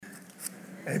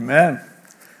Amen.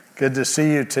 Good to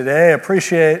see you today.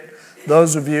 Appreciate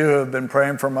those of you who have been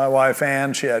praying for my wife,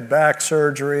 Ann. She had back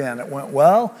surgery and it went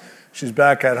well. She's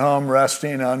back at home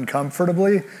resting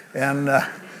uncomfortably,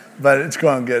 but it's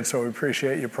going good, so we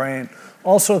appreciate you praying.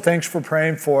 Also, thanks for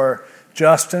praying for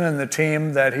Justin and the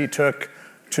team that he took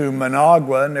to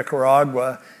Managua,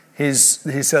 Nicaragua. He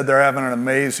said they're having an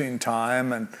amazing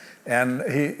time, and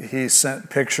he sent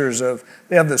pictures of,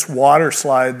 they have this water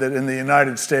slide that in the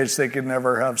United States they could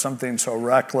never have something so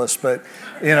reckless, but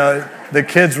the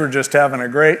kids were just having a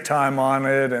great time on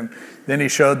it. And then he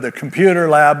showed the computer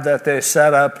lab that they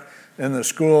set up in the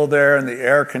school there, and the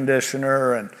air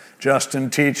conditioner, and Justin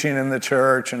teaching in the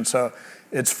church. And so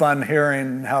it's fun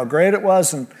hearing how great it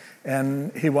was,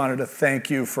 and he wanted to thank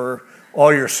you for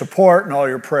all your support and all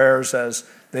your prayers as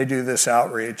they do this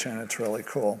outreach, and it's really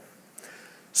cool.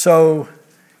 So,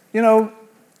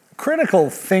 critical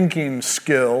thinking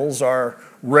skills are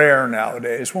rare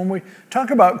nowadays. When we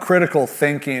talk about critical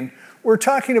thinking, we're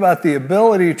talking about the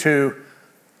ability to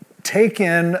take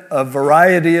in a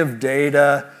variety of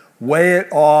data, weigh it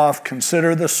off,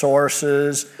 consider the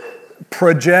sources,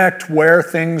 project where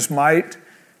things might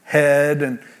head,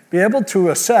 and be able to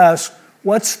assess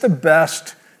what's the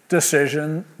best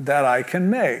decision that I can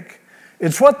make.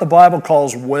 It's what the Bible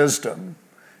calls wisdom.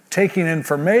 Taking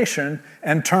information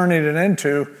and turning it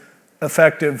into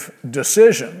effective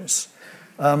decisions.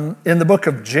 In the book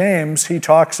of James, he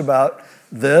talks about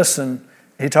this, and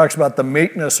he talks about the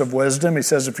meekness of wisdom. He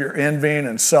says if you're envying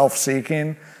and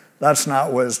self-seeking, that's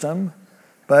not wisdom,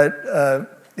 but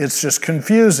it's just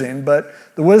confusing. But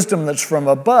the wisdom that's from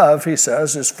above, he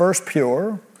says, is first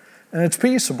pure, and it's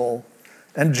peaceable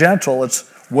and gentle. It's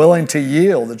willing to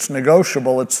yield. It's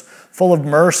negotiable. It's full of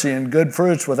mercy and good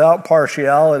fruits, without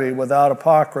partiality, without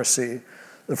hypocrisy.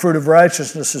 The fruit of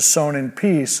righteousness is sown in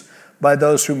peace by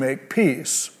those who make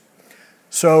peace.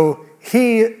 So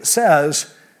he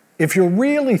says, if you're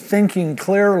really thinking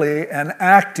clearly and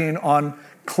acting on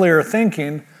clear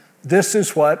thinking, this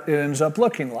is what it ends up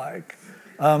looking like.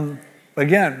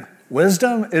 Again,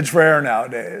 wisdom, it's rare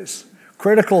nowadays.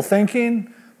 Critical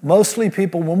thinking, mostly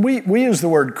people, when we use the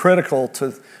word critical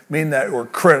to mean that we're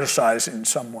criticizing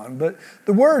someone, but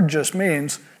the word just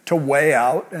means to weigh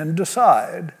out and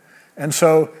decide. And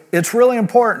so it's really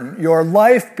important. Your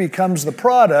life becomes the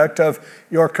product of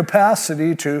your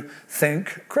capacity to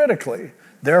think critically,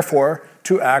 therefore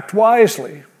to act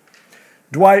wisely.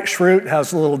 Dwight Schrute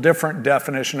has a little different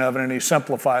definition of it, and he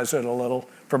simplifies it a little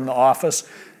from The Office.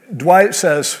 Dwight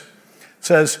says,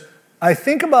 I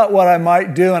think about what I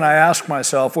might do and I ask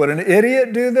myself, would an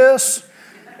idiot do this?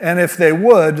 And if they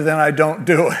would, then I don't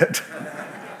do it.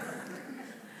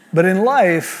 But in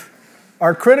life,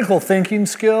 our critical thinking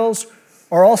skills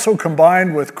are also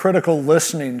combined with critical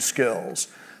listening skills.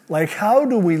 Like, how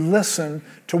do we listen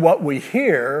to what we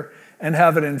hear and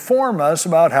have it inform us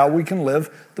about how we can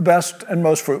live the best and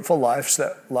most fruitful lives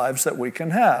that we can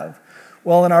have?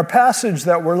 Well, in our passage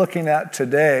that we're looking at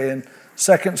today, in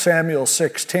 2 Samuel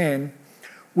 16,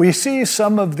 we see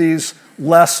some of these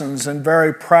lessons in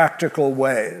very practical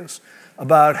ways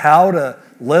about how to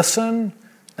listen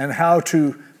and how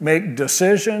to make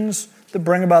decisions that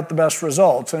bring about the best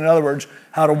results. In other words,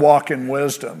 how to walk in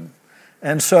wisdom.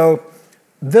 And so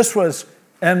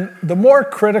and the more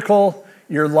critical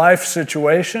your life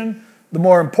situation, the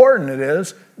more important it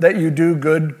is that you do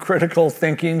good critical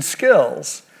thinking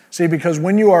skills. See, because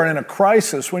when you are in a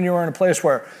crisis, when you are in a place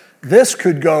where this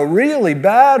could go really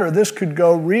bad or this could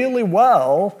go really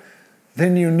well,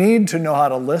 then you need to know how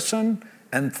to listen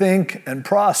and think and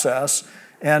process.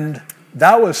 And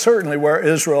that was certainly where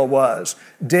Israel was.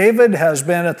 David has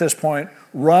been at this point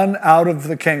run out of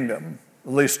the kingdom,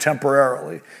 at least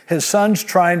temporarily. His son's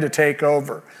trying to take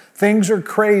over. Things are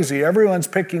crazy. Everyone's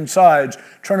picking sides,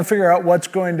 trying to figure out what's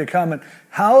going to come. And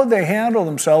how they handle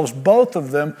themselves, both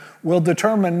of them, will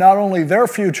determine not only their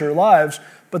future lives,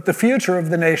 but the future of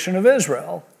the nation of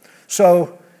Israel.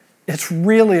 So it's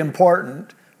really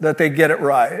important that they get it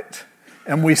right.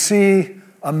 And we see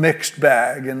a mixed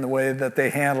bag in the way that they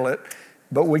handle it.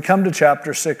 But we come to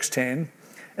chapter 16,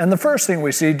 and the first thing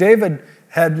we see, David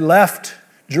had left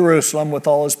Jerusalem with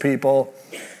all his people,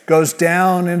 goes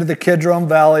down into the Kidron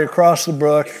Valley, across the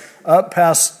brook, up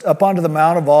onto the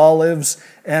Mount of Olives,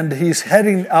 and he's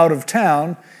heading out of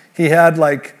town. He had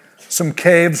some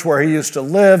caves where he used to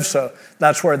live, so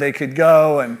that's where they could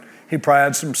go, and he probably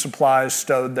had some supplies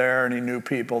stowed there, and he knew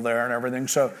people there and everything.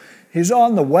 So he's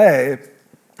on the way,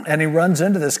 and he runs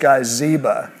into this guy,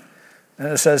 Ziba. And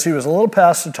it says he was a little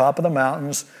past the top of the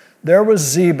mountains. There was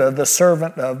Ziba, the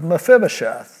servant of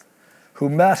Mephibosheth, who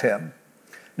met him.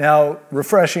 Now,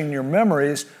 refreshing your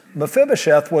memories,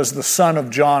 Mephibosheth was the son of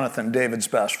Jonathan, David's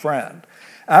best friend.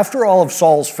 After all of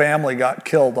Saul's family got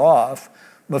killed off,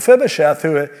 Mephibosheth,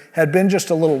 who had been just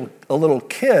a little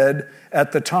kid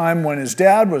at the time when his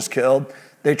dad was killed,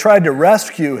 they tried to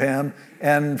rescue him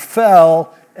and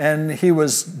fell, and he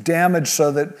was damaged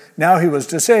so that now he was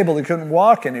disabled. He couldn't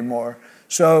walk anymore.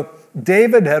 So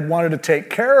David had wanted to take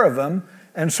care of him,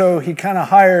 and so he kind of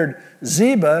hired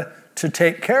Ziba to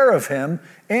take care of him,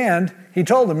 and he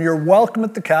told him, "You're welcome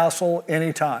at the castle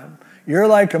anytime. You're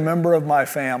like a member of my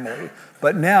family.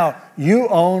 But now you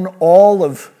own all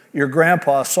of your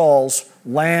grandpa Saul's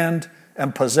land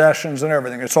and possessions and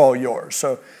everything. It's all yours."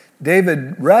 So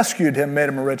David rescued him, made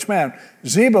him a rich man.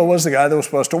 Ziba was the guy that was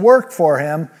supposed to work for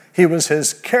him. He was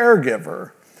his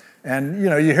caregiver. And,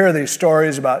 you hear these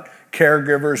stories about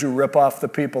caregivers who rip off the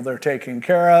people they're taking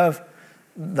care of.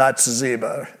 That's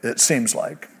Ziba, it seems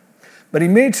like. But he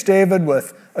meets David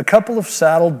with a couple of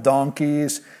saddled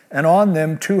donkeys, and on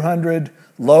them 200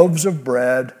 loaves of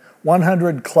bread,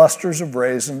 100 clusters of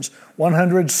raisins,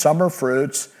 100 summer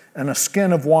fruits, and a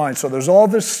skin of wine. So there's all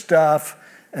this stuff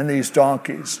and these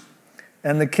donkeys.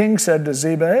 And the king said to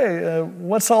Ziba, "Hey,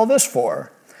 what's all this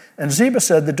for?" And Ziba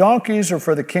said, "The donkeys are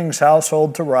for the king's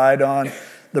household to ride on,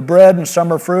 the bread and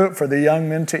summer fruit for the young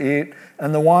men to eat,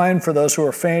 and the wine for those who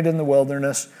are faint in the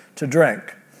wilderness to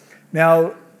drink."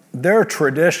 Now, their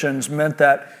traditions meant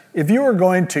that if you were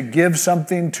going to give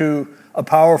something to a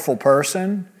powerful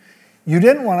person, you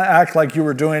didn't want to act like you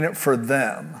were doing it for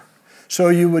them. So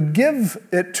you would give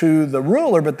it to the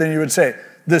ruler, but then you would say,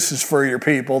 "This is for your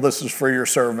people, this is for your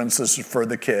servants, this is for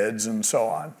the kids," and so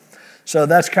on. So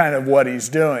that's kind of what he's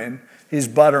doing. He's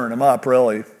buttering them up,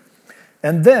 really.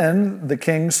 And then the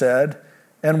king said,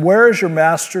 "And where is your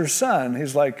master's son?"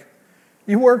 He's like,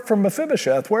 "You work for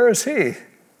Mephibosheth, where is he?"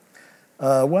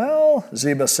 Well,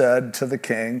 Ziba said to the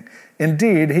king,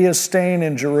 "Indeed, he is staying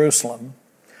in Jerusalem.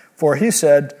 For he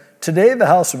said, 'Today the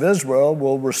house of Israel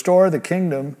will restore the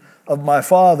kingdom of my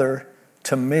father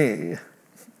to me.'"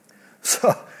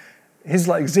 So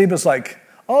Ziba's like,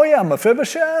 "Oh yeah,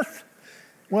 Mephibosheth?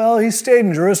 Well, he stayed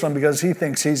in Jerusalem because he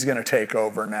thinks he's going to take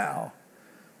over now."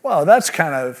 Well, that's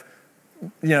kind of,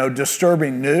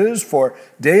 disturbing news for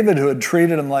David, who had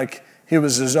treated him like he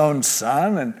was his own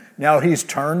son, and now he's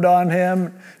turned on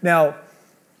him. Now,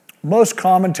 most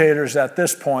commentators at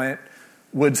this point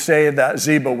would say that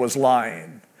Ziba was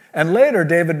lying. And later,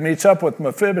 David meets up with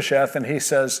Mephibosheth, and he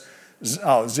says,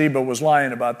 "Oh, Ziba was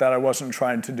lying about that. I wasn't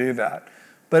trying to do that."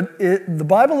 But the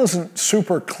Bible isn't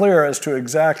super clear as to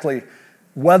exactly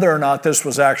whether or not this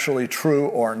was actually true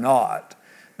or not.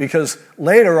 Because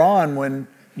later on, when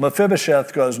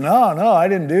Mephibosheth goes, no, I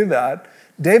didn't do that,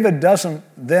 David doesn't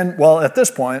then, at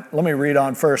this point, let me read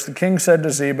on first. The king said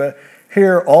to Ziba,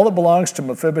 "Here, all that belongs to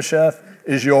Mephibosheth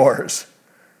is yours."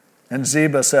 And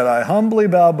Ziba said, "I humbly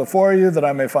bow before you that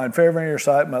I may find favor in your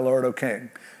sight, my lord, O king."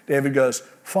 David goes,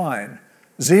 "Fine.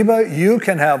 Ziba, you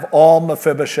can have all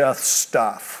Mephibosheth's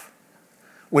stuff,"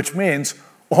 which means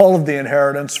all of the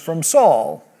inheritance from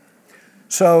Saul.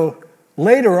 So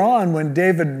later on, when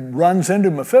David runs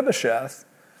into Mephibosheth,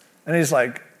 and he's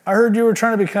like, "I heard you were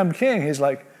trying to become king." He's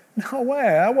like, "No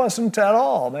way, I wasn't at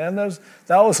all, man.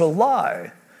 That was a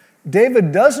lie."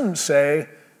 David doesn't say,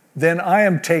 "Then I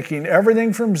am taking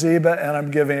everything from Ziba and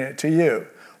I'm giving it to you."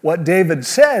 What David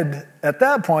said at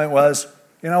that point was,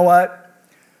 "You know what?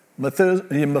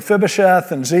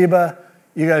 Mephibosheth and Ziba,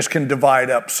 you guys can divide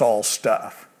up Saul's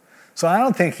stuff." So I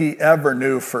don't think he ever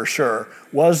knew for sure,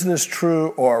 was this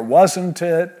true or wasn't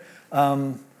it?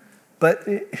 But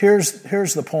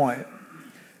here's the point.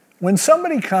 When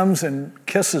somebody comes and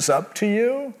kisses up to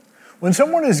you, when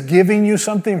someone is giving you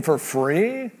something for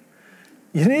free,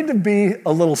 you need to be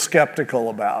a little skeptical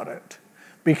about it,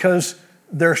 because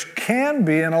there can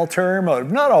be an ulterior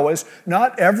motive. Not always.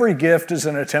 Not every gift is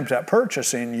an attempt at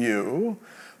purchasing you,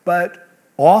 but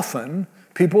often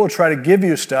people will try to give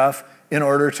you stuff in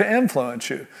order to influence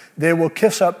you. They will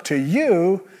kiss up to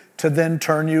you to then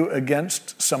turn you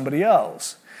against somebody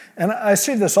else. And I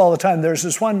see this all the time. There's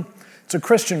this one, it's a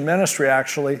Christian ministry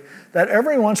actually, that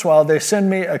every once in a while they send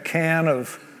me a can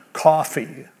of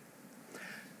coffee.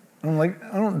 I'm like,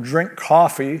 I don't drink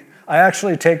coffee. I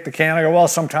actually take the can, I go, well,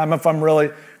 sometime if I'm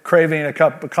really craving a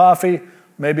cup of coffee,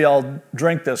 maybe I'll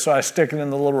drink this. So I stick it in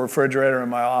the little refrigerator in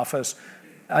my office.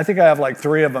 I think I have like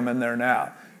 3 of them in there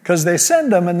now. Because they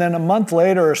send them, and then a month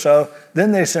later or so,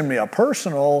 then they send me a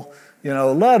personal,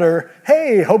 letter.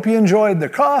 "Hey, hope you enjoyed the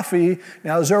coffee.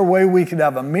 Now, is there a way we could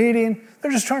have a meeting?" They're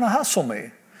just trying to hustle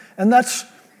me. And that's,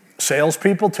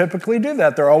 salespeople typically do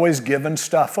that. They're always giving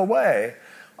stuff away.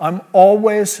 I'm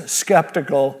always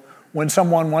skeptical when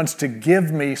someone wants to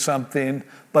give me something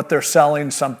but they're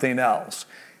selling something else.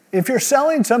 If you're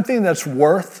selling something that's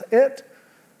worth it,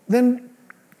 then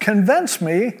convince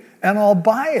me and I'll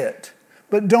buy it.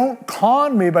 But don't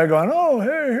con me by going, oh, hey,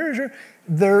 here's your...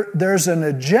 There's an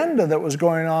agenda that was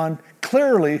going on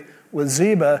clearly with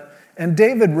Ziba, and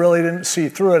David really didn't see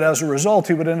through it. As a result,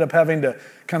 he would end up having to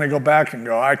kind of go back and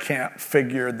go, I can't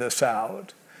figure this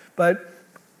out. But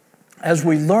as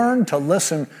we learn to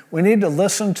listen, we need to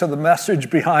listen to the message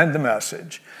behind the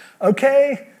message.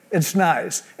 Okay, it's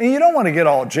nice. And you don't want to get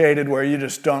all jaded where you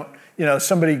just don't,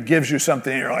 somebody gives you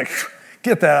something and you're like,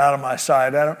 get that out of my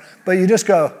sight. But you just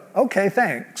go, okay,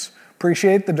 thanks.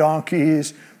 Appreciate the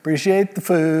donkeys, appreciate the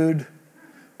food,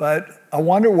 but I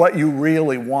wonder what you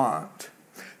really want.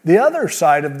 The other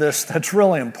side of this that's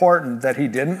really important that he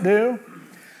didn't do,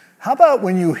 how about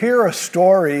when you hear a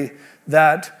story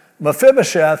that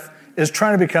Mephibosheth is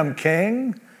trying to become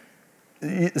king,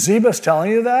 Ziba's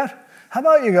telling you that, how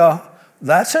about you go,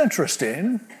 that's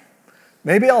interesting.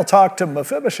 Maybe I'll talk to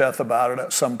Mephibosheth about it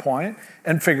at some point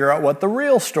and figure out what the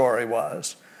real story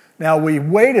was. Now, we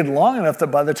waited long enough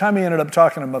that by the time he ended up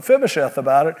talking to Mephibosheth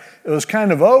about it, it was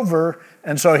kind of over,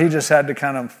 and so he just had to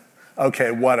kind of,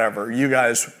 okay, whatever, you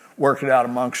guys work it out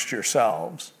amongst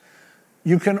yourselves.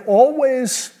 You can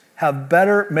always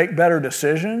make better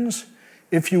decisions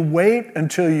if you wait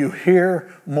until you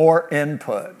hear more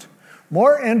input.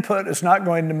 More input is not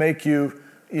going to make you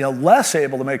less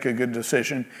able to make a good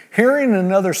decision. Hearing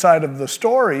another side of the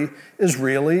story is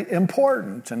really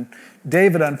important. And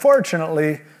David,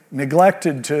 unfortunately,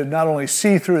 neglected to not only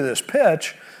see through this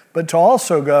pitch, but to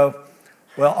also go,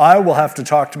 well, I will have to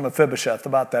talk to Mephibosheth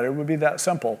about that. It would be that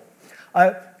simple.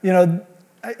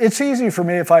 It's easy for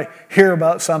me if I hear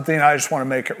about something, I just want to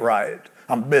make it right.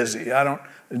 I'm busy.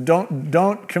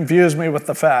 Don't confuse me with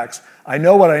the facts. I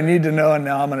know what I need to know, and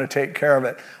now I'm going to take care of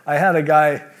it. I had a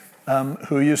guy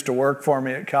who used to work for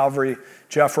me at Calvary,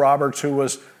 Jeff Roberts, who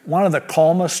was one of the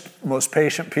calmest, most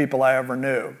patient people I ever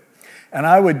knew. And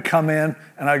I would come in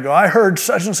and I'd go, I heard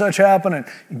such and such happen,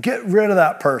 and get rid of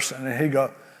that person. And he'd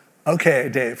go, okay,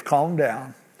 Dave, calm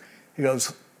down. He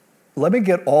goes, let me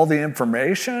get all the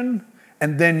information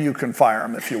and then you can fire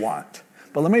him if you want.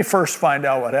 But let me first find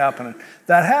out what happened.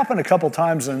 That happened a couple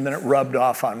times and then it rubbed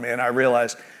off on me, and I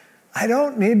realized I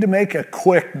don't need to make a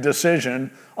quick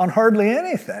decision on hardly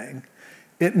anything.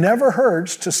 It never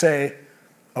hurts to say,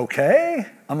 okay,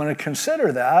 I'm going to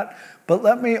consider that, but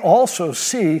let me also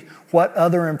see what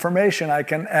other information I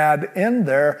can add in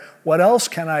there. What else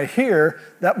can I hear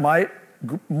that might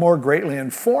more greatly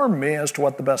inform me as to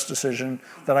what the best decision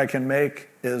that I can make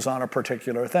is on a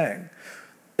particular thing?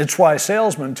 It's why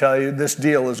salesmen tell you this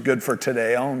deal is good for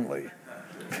today only.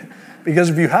 Because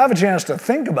if you have a chance to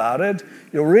think about it,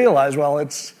 you'll realize, well,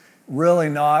 it's really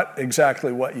not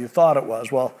exactly what you thought it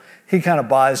was. Well, he kind of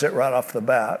buys it right off the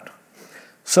bat.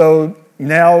 So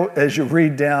now, as you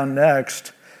read down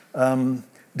next,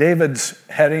 David's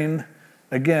heading,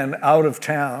 again, out of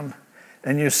town,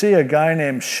 and you see a guy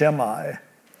named Shimei.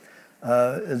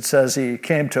 It says he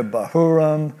came to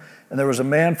Bahurim, and there was a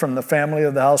man from the family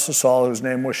of the house of Saul whose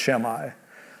name was Shimei.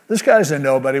 This guy's a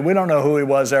nobody. We don't know who he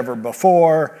was ever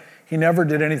before. He never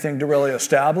did anything to really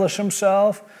establish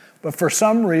himself, but for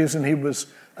some reason he was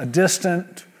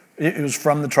he was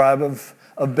from the tribe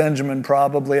of Benjamin,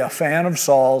 probably a fan of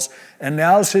Saul's, and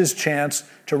now's his chance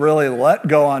to really let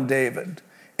go on David.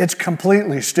 It's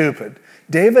completely stupid.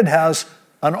 David has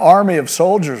an army of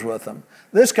soldiers with him.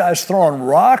 This guy's throwing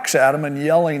rocks at him and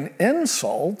yelling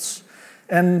insults,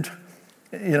 and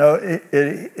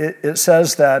it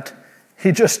says that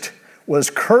he just was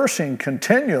cursing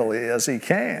continually as he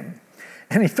came.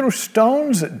 And he threw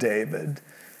stones at David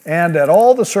and at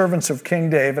all the servants of King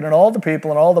David, and all the people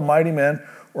and all the mighty men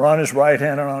were on his right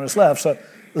hand and on his left. So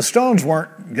the stones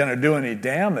weren't going to do any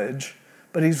damage,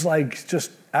 but he's like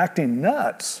just acting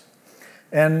nuts.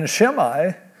 And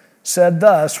Shimei said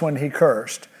thus when he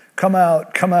cursed, come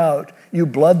out, you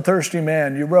bloodthirsty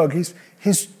man, you rogue.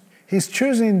 He's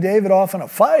choosing David off in a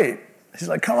fight. He's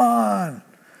like, come on.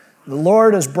 The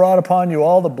Lord has brought upon you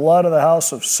all the blood of the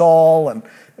house of Saul and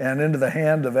into the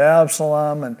hand of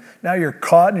Absalom, and now you're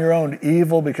caught in your own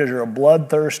evil because you're a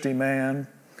bloodthirsty man.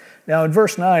 Now in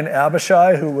verse 9,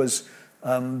 Abishai, who was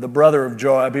the brother of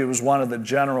Joab, he was one of the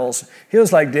generals. He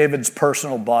was like David's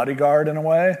personal bodyguard in a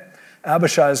way.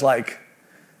 Abishai's like,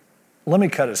 let me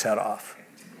cut his head off.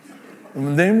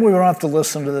 And then we don't have to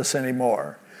listen to this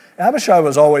anymore. Abishai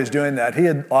was always doing that. He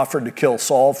had offered to kill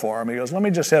Saul for him. He goes, let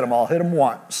me just hit him. I'll hit him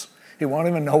once. He won't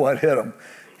even know what hit him.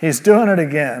 He's doing it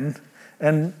again.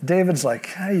 And David's like,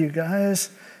 hey, you guys,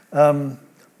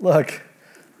 look,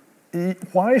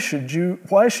 why should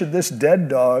this dead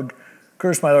dog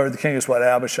Curse my lord the king is what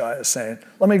Abishai is saying.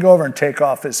 Let me go over and take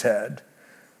off his head.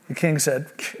 The king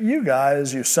said, you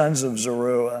guys, you sons of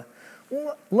Zeruiah,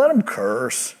 let him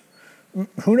curse.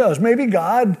 Who knows? Maybe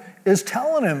God is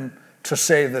telling him to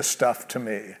say this stuff to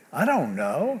me. I don't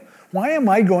know. Why am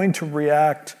I going to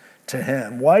react to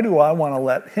him? Why do I want to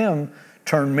let him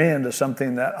turn me into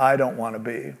something that I don't want to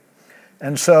be?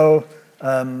 And so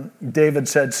David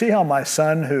said, see how my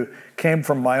son who came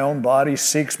from my own body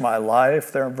seeks my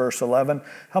life, there in verse 11.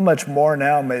 How much more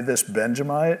now may this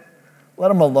Benjamite?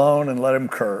 Let him alone and let him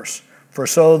curse, for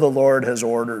so the Lord has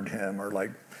ordered him, or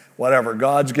like whatever.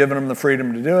 God's given him the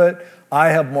freedom to do it. I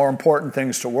have more important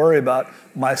things to worry about.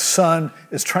 My son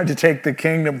is trying to take the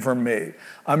kingdom from me.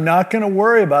 I'm not going to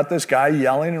worry about this guy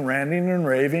yelling and ranting and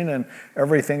raving and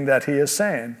everything that he is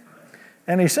saying.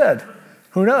 And he said,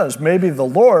 who knows, maybe the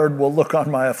Lord will look on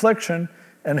my affliction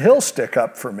and he'll stick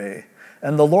up for me.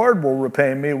 And the Lord will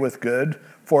repay me with good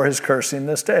for his cursing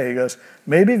this day. He goes,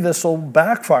 maybe this will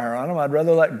backfire on him. I'd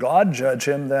rather let God judge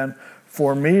him than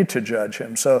for me to judge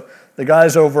him. So the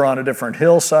guy's over on a different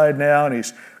hillside now, and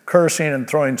he's cursing and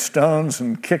throwing stones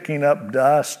and kicking up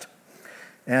dust.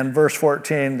 And verse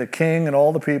 14, the king and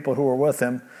all the people who were with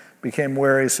him became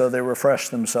weary, so they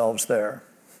refreshed themselves there.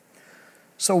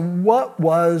 So what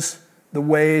was the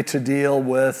way to deal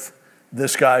with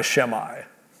this guy Shimei?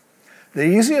 The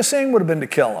easiest thing would have been to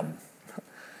kill him.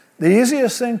 The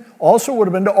easiest thing also would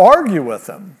have been to argue with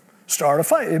him, start a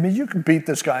fight. I mean, you can beat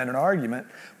this guy in an argument.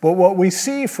 But what we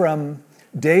see from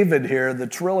David here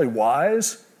that's really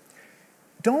wise,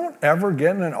 don't ever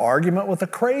get in an argument with a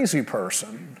crazy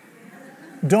person.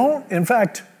 Don't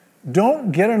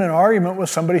get in an argument with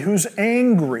somebody who's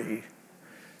angry.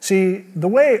 See, the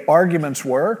way arguments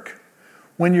work,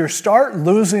 when you start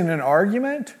losing an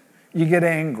argument, you get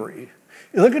angry.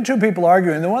 You look at two people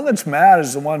arguing, the one that's mad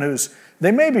is the one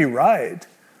they may be right,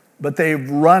 but they've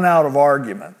run out of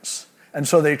arguments. And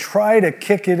so they try to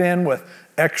kick it in with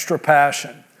extra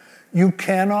passion. You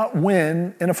cannot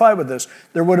win in a fight with this.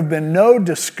 There would have been no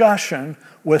discussion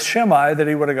with Shimei that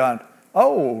he would have gone,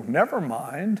 oh, never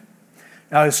mind.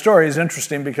 Now, his story is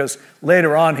interesting because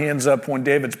later on he ends up, when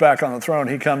David's back on the throne,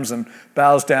 he comes and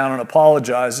bows down and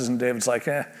apologizes, and David's like,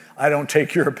 I don't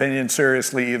take your opinion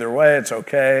seriously either way, it's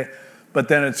okay. But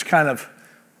then it's kind of,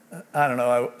 I don't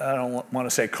know, I don't want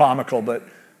to say comical, but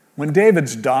when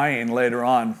David's dying later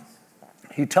on,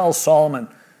 he tells Solomon,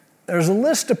 there's a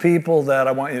list of people that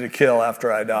I want you to kill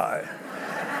after I die.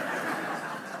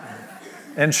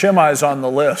 And Shimei's on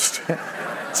the list.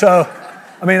 So,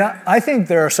 I mean, I think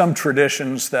there are some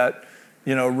traditions that,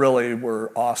 really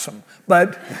were awesome.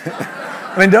 But,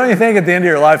 I mean, don't you think at the end of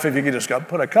your life, if you could just go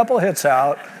put a couple hits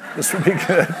out, this would be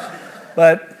good.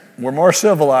 But we're more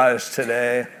civilized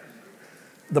today.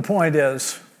 The point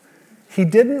is, he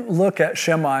didn't look at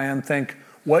Shimei and think,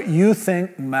 what you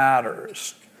think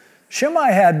matters.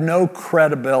 Shimei had no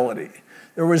credibility.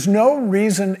 There was no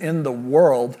reason in the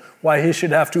world why he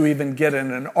should have to even get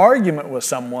in an argument with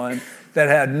someone that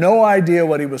had no idea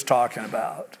what he was talking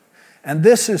about. And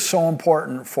this is so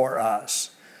important for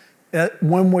us.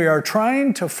 When we are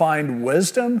trying to find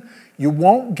wisdom, you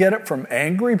won't get it from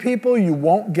angry people, you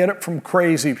won't get it from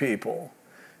crazy people.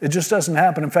 It just doesn't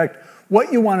happen. In fact,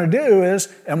 what you want to do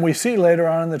is, and we see later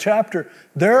on in the chapter,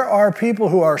 there are people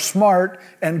who are smart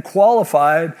and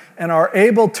qualified and are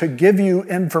able to give you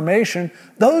information.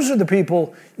 Those are the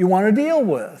people you want to deal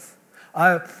with.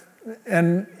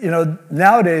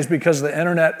 Nowadays, because of the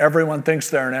internet, everyone thinks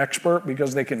they're an expert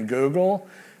because they can Google.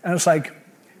 And it's like,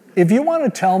 if you want to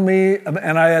tell me,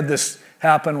 and I had this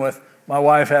happen with my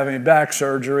wife having back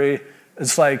surgery,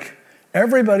 it's like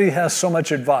everybody has so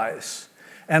much advice.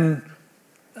 And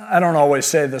I don't always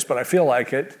say this, but I feel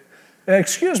like it.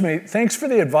 Excuse me, thanks for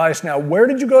the advice. Now, where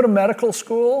did you go to medical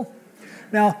school?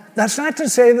 Now, that's not to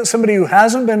say that somebody who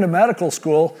hasn't been to medical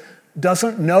school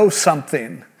doesn't know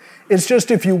something. It's just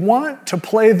if you want to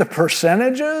play the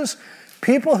percentages,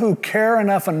 people who care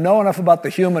enough and know enough about the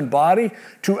human body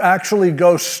to actually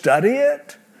go study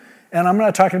it, and I'm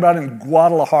not talking about in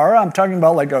Guadalajara, I'm talking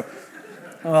about like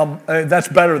that's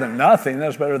better than nothing,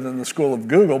 that's better than the school of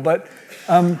Google, but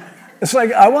it's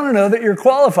like I want to know that you're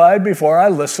qualified before I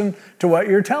listen to what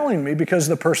you're telling me because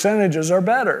the percentages are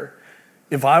better.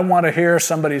 If I want to hear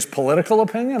somebody's political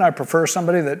opinion, I prefer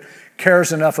somebody that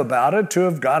cares enough about it to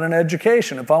have got an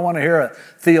education. If I want to hear a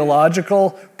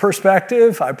theological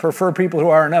perspective, I prefer people who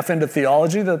are enough into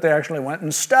theology that they actually went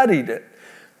and studied it.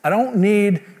 I don't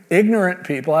need ignorant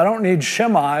people. I don't need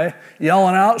Shimei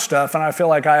yelling out stuff, and I feel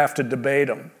like I have to debate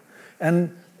them.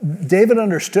 And David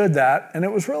understood that, and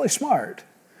it was really smart.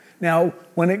 Now,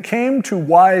 when it came to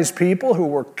wise people who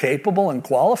were capable and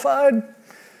qualified,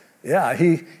 Yeah,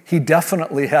 he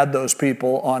definitely had those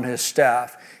people on his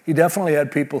staff. He definitely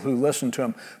had people who listened to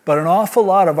him. But an awful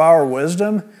lot of our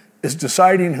wisdom is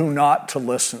deciding who not to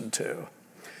listen to.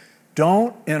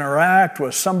 Don't interact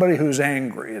with somebody who's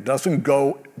angry. It doesn't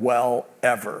go well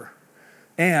ever.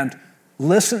 And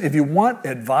listen, if you want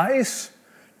advice,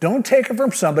 don't take it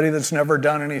from somebody that's never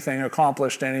done anything,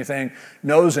 accomplished anything,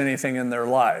 knows anything in their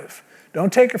life.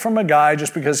 Don't take it from a guy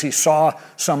just because he saw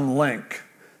some link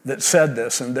that said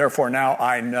this and therefore now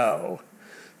I know.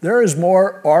 There is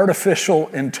more artificial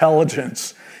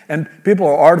intelligence. And people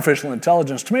are artificial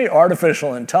intelligence. To me,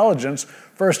 artificial intelligence,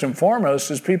 first and foremost,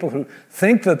 is people who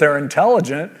think that they're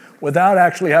intelligent without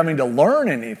actually having to learn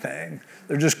anything.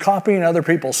 They're just copying other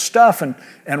people's stuff and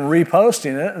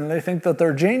reposting it, and they think that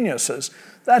they're geniuses.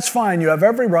 That's fine. You have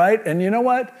every right. And you know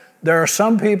what? There are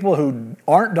some people who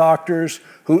aren't doctors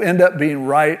who end up being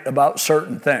right about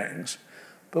certain things.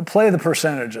 But play the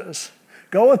percentages.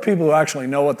 Go with people who actually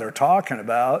know what they're talking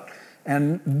about.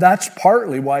 And that's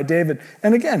partly why David,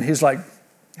 and again, he's like,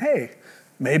 hey,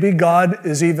 maybe God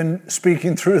is even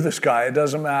speaking through this guy. It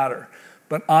doesn't matter.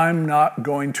 But I'm not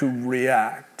going to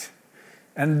react.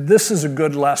 And this is a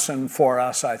good lesson for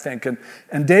us, I think.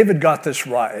 And David got this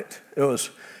right. It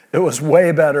was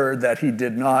way better that he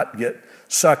did not get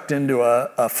sucked into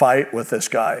a fight with this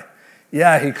guy.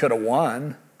 Yeah, he could have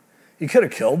won. He could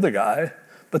have killed the guy.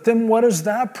 But then what does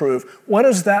that prove? What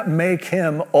does that make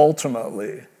him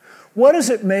ultimately? What does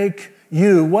it make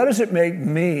you? What does it make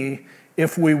me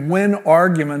if we win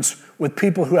arguments with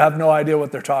people who have no idea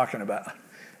what they're talking about?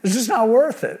 It's just not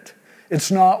worth it. It's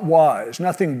not wise.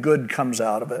 Nothing good comes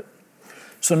out of it.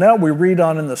 So now we read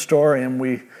on in the story and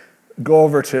we go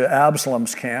over to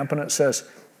Absalom's camp, and it says,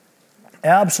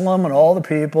 Absalom and all the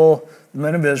people, the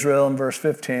men of Israel, in verse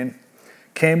 15,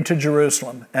 came to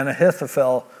Jerusalem, and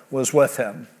Ahithophel was with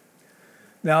him.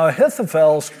 Now,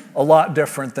 Ahithophel's a lot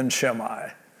different than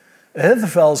Shimei.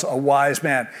 Ahithophel's a wise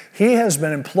man. He has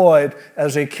been employed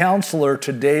as a counselor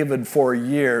to David for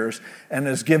years and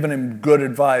has given him good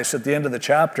advice. At the end of the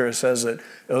chapter, it says that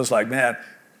it was like, man,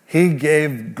 he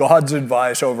gave God's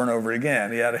advice over and over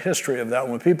again. He had a history of that.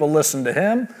 When people listened to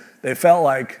him, they felt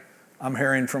like, I'm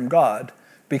hearing from God,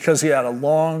 because he had a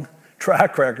long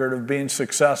track record of being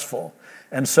successful.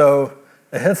 And so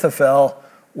Ahithophel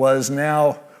was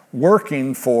now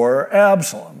working for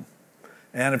Absalom.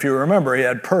 And if you remember, he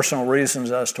had personal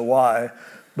reasons as to why.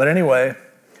 But anyway,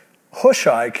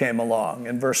 Hushai came along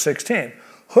in verse 16.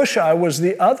 Hushai was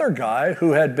the other guy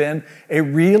who had been a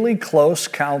really close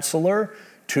counselor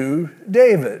to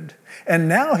David. And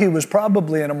now he was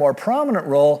probably in a more prominent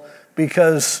role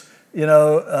because,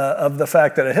 of the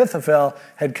fact that Ahithophel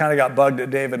had kind of got bugged at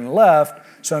David and left.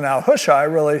 So now Hushai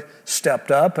really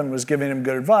stepped up and was giving him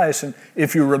good advice. And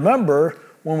if you remember,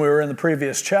 when we were in the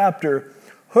previous chapter,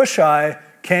 Hushai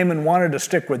came and wanted to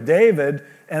stick with David,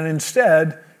 and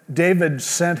instead, David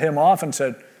sent him off and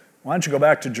said, why don't you go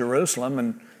back to Jerusalem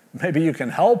and maybe you can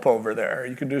help over there.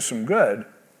 You can do some good.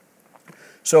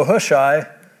 So Hushai,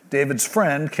 David's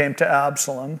friend, came to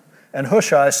Absalom, and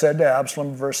Hushai said to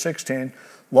Absalom, verse 16,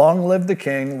 long live the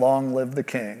king, long live the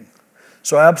king.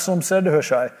 So Absalom said to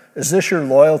Hushai, is this your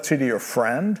loyalty to your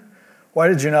friend? Why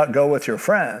did you not go with your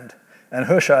friend? And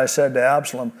Hushai said to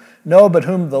Absalom, no, but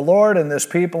whom the Lord and this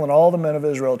people and all the men of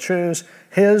Israel choose,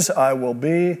 his I will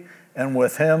be, and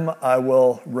with him I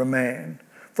will remain.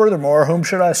 Furthermore, whom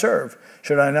should I serve?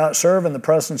 Should I not serve in the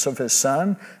presence of his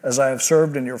son? As I have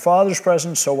served in your father's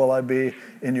presence, so will I be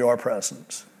in your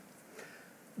presence.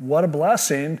 What a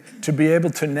blessing to be able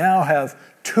to now have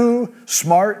two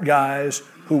smart guys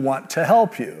who want to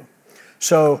help you.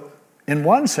 So, in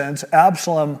one sense,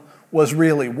 Absalom was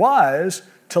really wise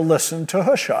to listen to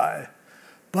Hushai,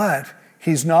 but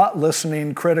he's not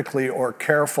listening critically or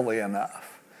carefully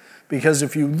enough. Because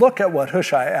if you look at what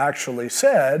Hushai actually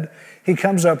said, he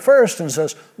comes up first and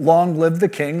says, long live the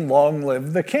king, long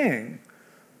live the king.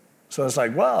 So it's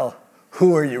like, well,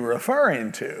 who are you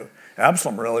referring to?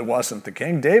 Absalom really wasn't the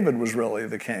king. David was really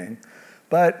the king.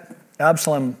 But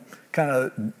Absalom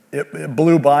it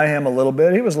blew by him a little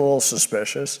bit. He was a little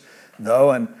suspicious,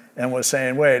 though, and was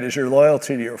saying, wait, is your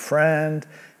loyalty to your friend?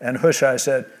 And Hushai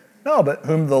said, no, but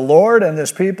whom the Lord and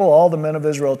this people, all the men of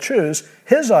Israel choose,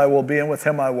 his I will be, and with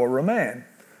him I will remain.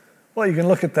 Well, you can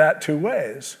look at that two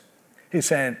ways. He's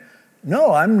saying,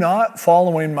 no, I'm not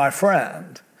following my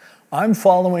friend. I'm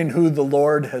following who the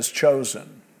Lord has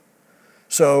chosen.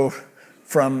 So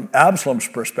from Absalom's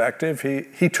perspective,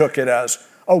 he took it as,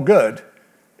 oh, good,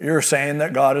 you're saying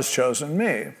that God has chosen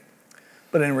me.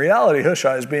 But in reality,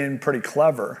 Hushai is being pretty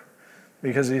clever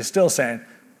because he's still saying,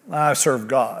 I serve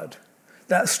God.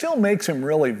 that still makes him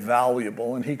really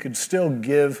valuable, and he could still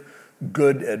give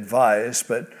good advice,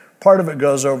 but part of it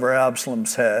goes over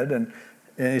Absalom's head, and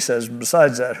he says,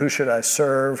 besides that, who should I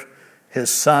serve? His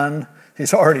son.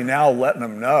 He's already now letting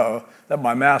him know that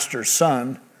my master's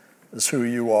son is who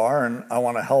you are, and I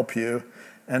want to help you.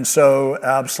 And so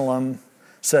Absalom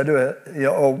said to it,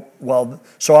 oh, well,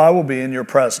 so I will be in your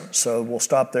presence. So we'll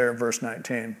stop there at verse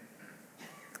 19.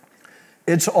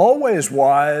 It's always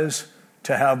wise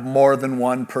to have more than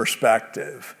one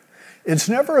perspective. It's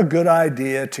never a good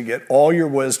idea to get all your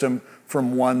wisdom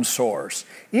from one source.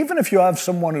 Even if you have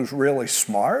someone who's really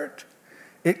smart,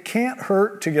 it can't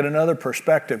hurt to get another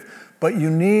perspective, but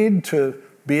you need to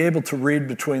be able to read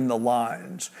between the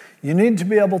lines. You need to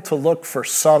be able to look for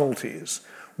subtleties.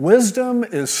 Wisdom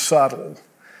is subtle.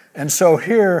 And so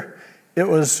here, it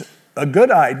was a good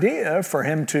idea for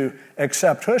him to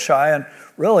accept Hushai, and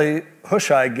really,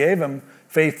 Hushai gave him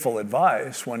faithful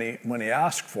advice when he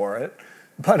asked for it.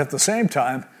 But at the same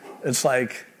time, it's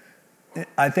like,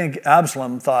 I think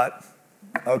Absalom thought,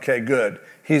 okay, good.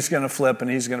 He's going to flip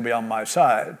and he's going to be on my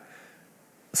side.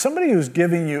 Somebody who's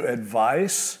giving you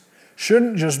advice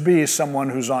shouldn't just be someone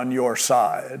who's on your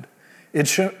side. It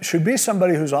should be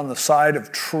somebody who's on the side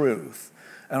of truth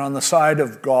and on the side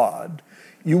of God.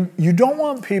 You don't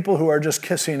want people who are just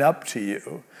kissing up to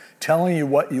you, telling you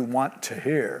what you want to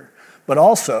hear. But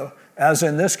also, as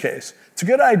in this case, it's a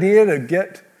good idea to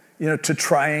get, to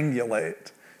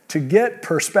triangulate, to get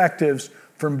perspectives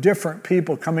from different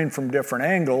people coming from different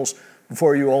angles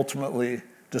before you ultimately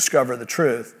discover the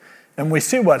truth. And we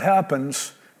see what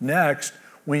happens next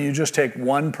when you just take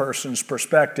one person's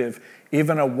perspective,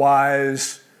 even a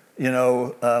wise,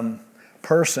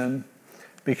 person,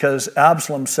 because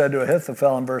Absalom said to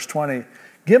Ahithophel in verse 20,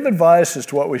 give advice as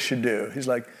to what we should do. He's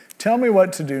like, tell me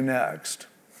what to do next.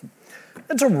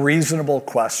 It's a reasonable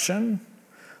question,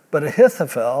 but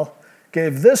Ahithophel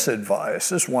gave this advice,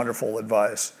 this wonderful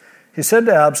advice. He said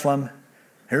to Absalom,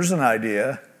 here's an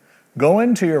idea. Go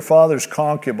into your father's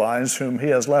concubines, whom he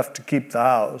has left to keep the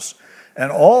house,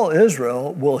 and all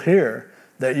Israel will hear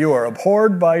that you are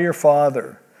abhorred by your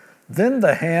father. Then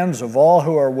the hands of all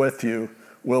who are with you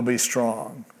will be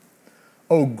strong.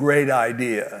 Oh, great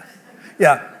idea.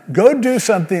 Yeah, go do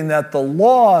something that the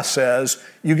law says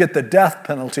you get the death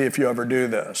penalty if you ever do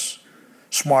this.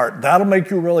 Smart. That'll make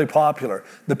you really popular.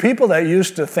 The people that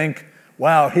used to think,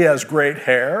 wow, he has great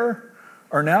hair,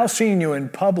 are now seeing you in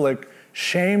public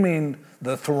shaming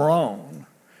the throne,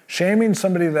 shaming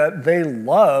somebody that they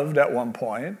loved at one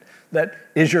point, that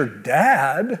is your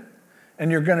dad,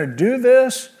 and you're going to do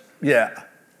this? Yeah,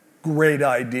 great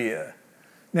idea.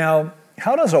 Now,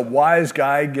 how does a wise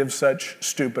guy give such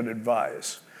stupid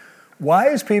advice?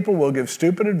 Wise people will give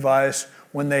stupid advice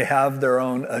when they have their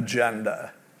own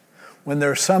agenda, when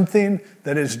there's something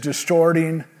that is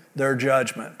distorting their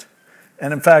judgment.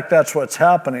 And in fact, that's what's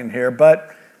happening here.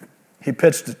 But he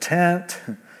pitched a tent,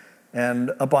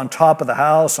 and up on top of the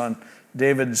house on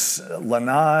David's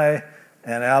lanai,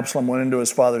 and Absalom went into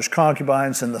his father's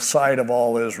concubines in the sight of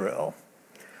all Israel.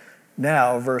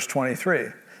 Now, verse 23.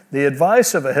 The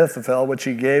advice of Ahithophel, which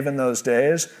he gave in those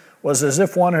days, was as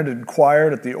if one had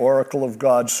inquired at the oracle of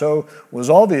God. So was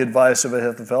all the advice of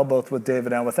Ahithophel, both with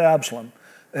David and with Absalom.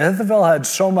 Ahithophel had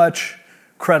so much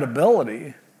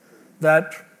credibility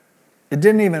that it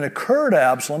didn't even occur to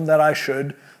Absalom that I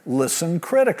should listen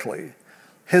critically.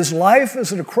 His life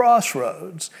is at a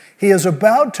crossroads. He is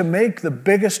about to make the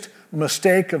biggest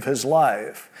mistake of his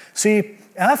life. See,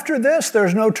 after this,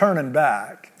 there's no turning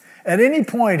back. At any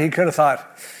point, he could have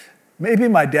thought, maybe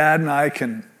my dad and I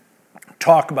can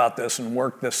talk about this and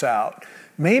work this out.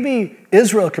 Maybe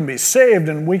Israel can be saved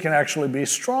and we can actually be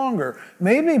stronger.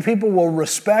 Maybe people will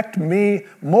respect me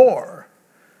more.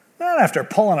 Not after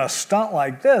pulling a stunt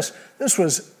like this. This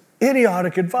was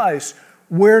idiotic advice.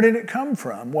 Where did it come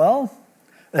from? Well,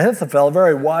 Ahithophel, a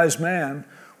very wise man,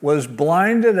 was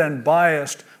blinded and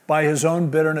biased by his own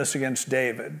bitterness against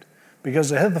David,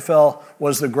 because Ahithophel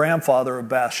was the grandfather of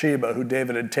Bathsheba, who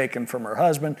David had taken from her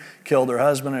husband, killed her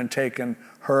husband, and taken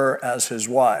her as his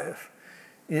wife.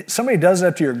 Somebody does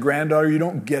that to your granddaughter, you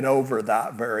don't get over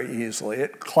that very easily.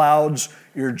 It clouds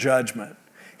your judgment.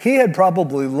 He had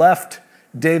probably left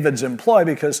David's employ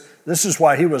because this is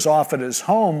why he was off at his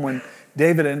home when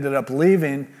David ended up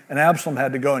leaving, and Absalom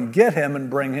had to go and get him and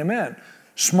bring him in.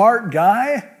 Smart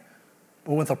guy,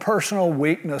 but with a personal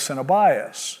weakness and a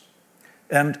bias.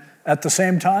 And at the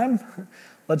same time,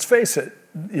 let's face it,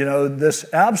 this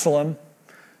Absalom,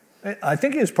 I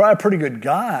think he was probably a pretty good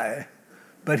guy,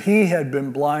 but he had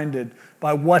been blinded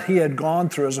by what he had gone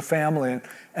through as a family.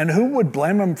 And who would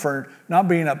blame him for not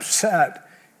being upset?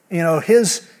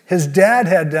 His His dad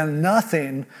had done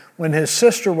nothing when his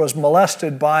sister was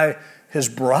molested by his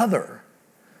brother.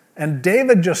 And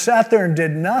David just sat there and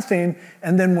did nothing.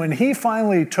 And then when he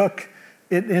finally took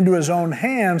it into his own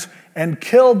hands and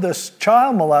killed this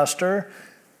child molester,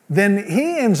 then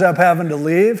he ends up having to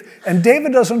leave. And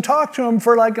David doesn't talk to him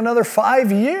for like another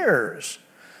 5 years.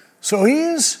 So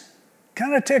he's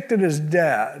kind of ticked at his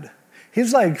dad.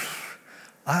 He's like,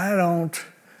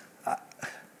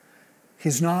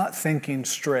 he's not thinking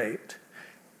straight.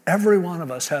 Every one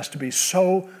of us has to be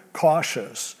so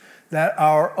cautious that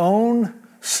our own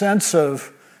sense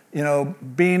of,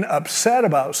 being upset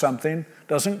about something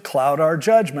doesn't cloud our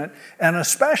judgment. And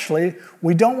especially,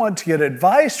 we don't want to get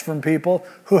advice from people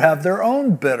who have their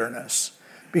own bitterness,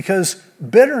 because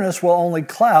bitterness will only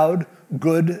cloud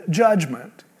good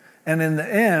judgment. And in the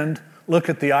end, look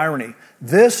at the irony.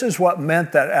 This is what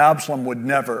meant that Absalom would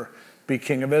never be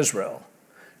king of Israel.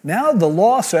 Now the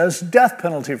law says death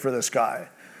penalty for this guy.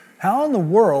 How in the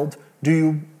world do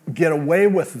you get away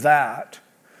with that?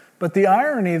 But the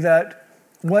irony that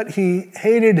what he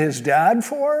hated his dad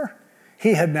for,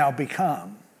 he had now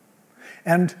become.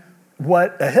 And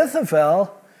what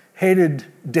Ahithophel hated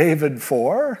David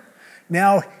for,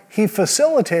 now he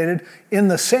facilitated in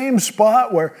the same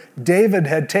spot where David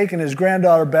had taken his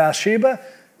granddaughter Bathsheba.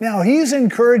 Now he's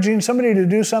encouraging somebody to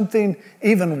do something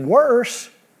even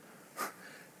worse.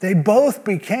 They both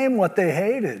became what they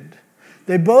hated.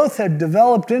 They both had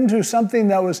developed into something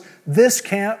that was, this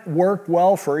can't work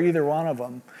well for either one of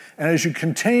them. And as you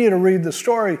continue to read the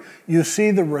story, you see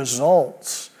the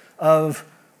results of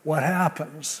what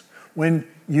happens when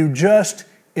you just,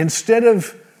 instead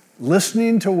of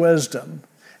listening to wisdom.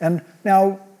 And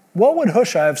now, what would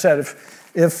Hushai have said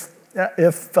if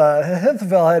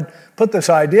Ahithophel had put this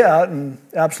idea out and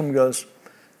Absalom goes,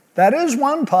 that is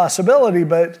one possibility,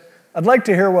 but I'd like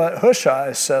to hear what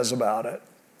Hushai says about it.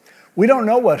 We don't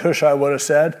know what Hushai would have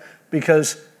said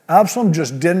because Absalom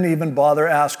just didn't even bother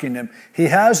asking him. He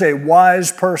has a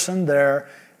wise person there,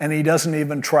 and he doesn't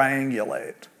even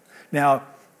triangulate. Now,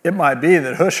 it might be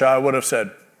that Hushai would have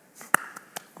said,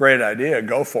 great idea,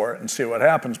 go for it and see what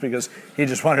happens, because he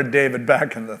just wanted David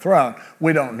back in the throne.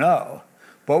 We don't know.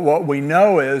 But what we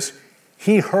know is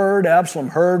Absalom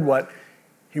heard what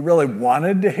he really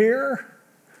wanted to hear,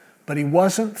 but he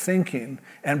wasn't thinking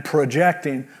and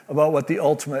projecting about what the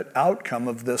ultimate outcome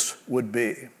of this would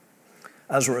be.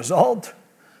 As a result,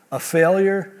 a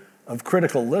failure of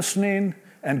critical listening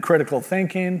and critical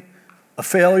thinking, a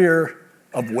failure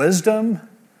of wisdom,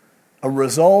 a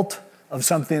result of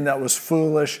something that was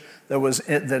foolish,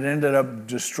 that ended up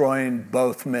destroying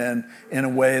both men in a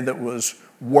way that was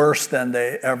worse than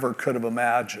they ever could have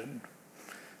imagined.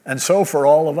 And so for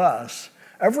all of us,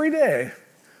 every day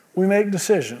we make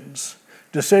decisions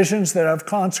that have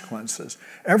consequences.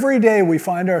 Every day we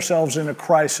find ourselves in a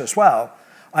crisis. Wow,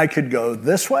 I could go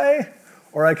this way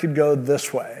or I could go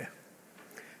this way.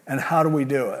 And how do we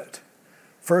do it?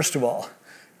 First of all,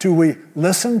 do we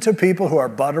listen to people who are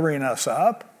buttering us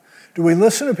up? Do we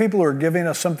listen to people who are giving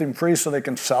us something free so they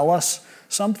can sell us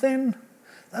something?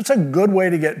 That's a good way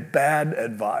to get bad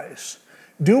advice.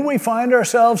 Do we find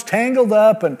ourselves tangled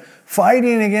up and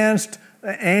fighting against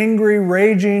angry,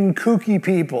 raging, kooky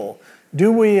people?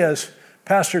 Do we, as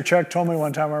Pastor Chuck told me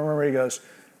one time, I remember he goes,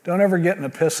 don't ever get in a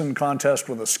pissing contest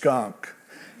with a skunk.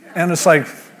 And it's like,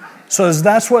 so is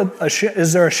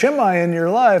there a Shimei in your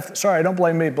life? Sorry, don't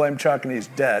blame me, blame Chuck, and he's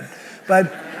dead.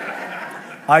 But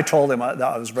I told him that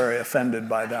I was very offended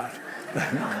by that.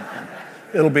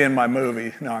 It'll be in my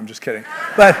movie. No, I'm just kidding.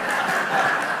 But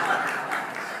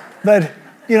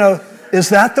is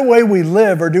that the way we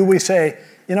live? Or do we say,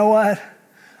 you know what?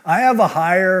 I have a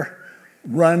higher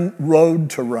road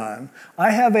to run. I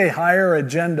have a higher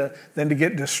agenda than to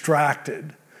get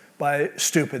distracted by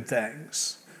stupid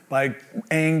things, by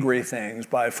angry things,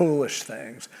 by foolish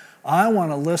things. I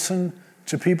want to listen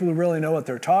to people who really know what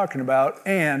they're talking about,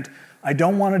 and I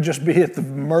don't want to just be at the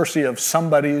mercy of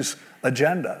somebody's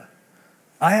agenda.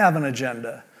 I have an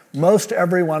agenda. Most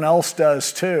everyone else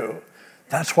does too.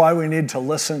 That's why we need to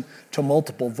listen to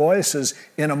multiple voices.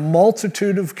 In a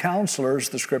multitude of counselors,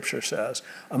 the scripture says,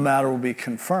 a matter will be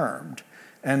confirmed.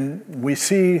 And we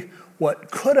see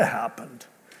what could have happened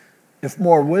if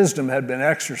more wisdom had been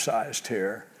exercised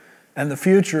here, and the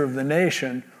future of the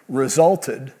nation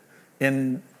resulted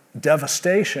in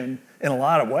devastation in a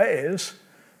lot of ways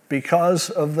because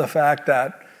of the fact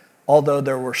that although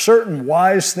there were certain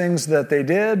wise things that they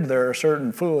did, there are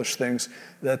certain foolish things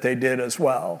that they did as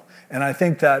well. And I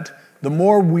think that the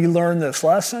more we learn this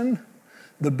lesson,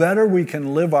 the better we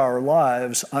can live our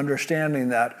lives understanding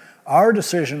that our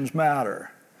decisions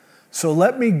matter, So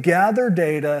let me gather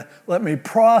data, let me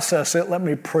process it, let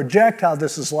me project how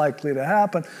this is likely to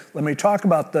happen, let me talk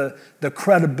about the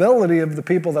credibility of the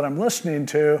people that I'm listening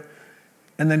to,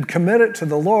 and then commit it to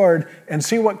the Lord and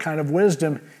see what kind of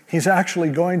wisdom He's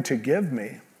actually going to give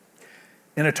me.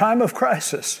 In a time of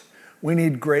crisis, we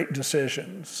need great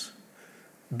decisions.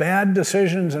 Bad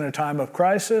decisions in a time of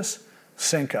crisis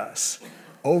sink us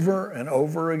over and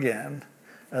over again,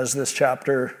 as this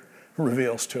chapter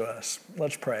reveals to us.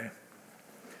 Let's pray.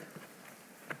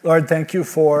 Lord, thank you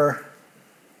for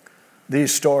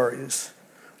these stories.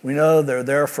 We know they're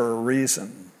there for a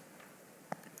reason,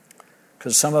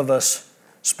 because some of us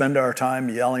spend our time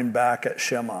yelling back at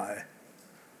Shimei.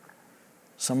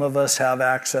 Some of us have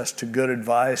access to good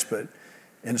advice, but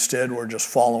instead we're just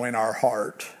following our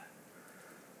heart.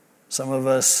 Some of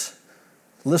us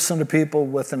listen to people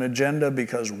with an agenda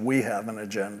because we have an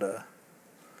agenda.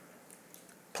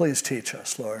 Please teach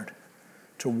us, Lord,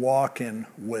 to walk in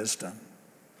wisdom,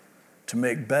 to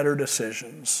make better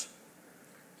decisions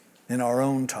in our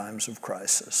own times of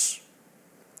crisis.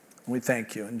 We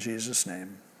thank you in Jesus'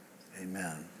 name.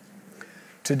 Amen.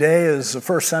 Today is the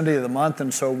first Sunday of the month,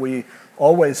 and so we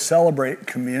always celebrate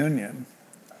communion.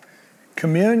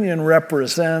 Communion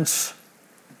represents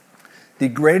the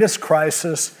greatest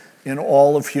crisis in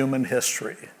all of human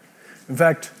history. In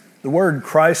fact, the word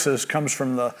crisis comes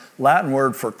from the Latin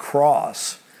word for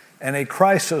cross, and a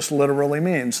crisis literally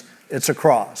means it's a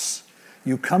cross.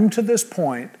 You come to this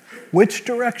point, which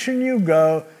direction you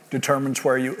go determines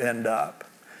where you end up.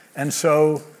 And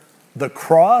so the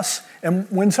cross, and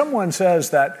when someone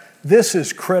says that this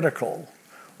is critical,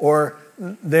 or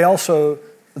they also,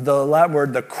 the Latin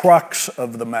word, the crux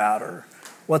of the matter,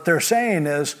 what they're saying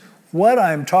is, what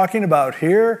I'm talking about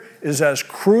here is as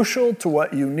crucial to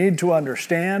what you need to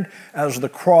understand as the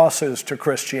cross is to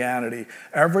Christianity.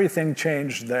 Everything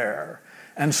changed there.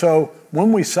 And so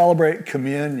when we celebrate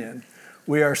communion,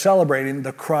 we are celebrating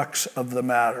the crux of the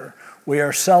matter. We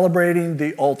are celebrating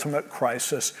the ultimate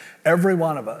crisis. Every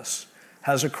one of us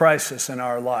has a crisis in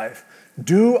our life.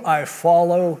 Do I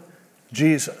follow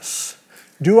Jesus?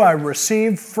 Do I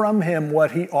receive from him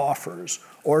what he offers,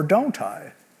 or don't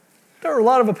I? There are a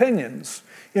lot of opinions.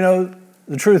 You know,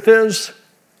 the truth is,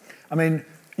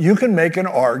 you can make an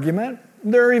argument.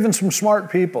 There are even some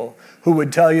smart people who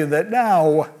would tell you that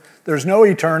now there's no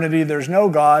eternity, there's no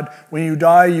God. When you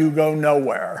die, you go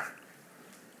nowhere.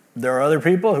 There are other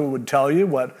people who would tell you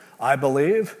what I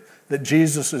believe, that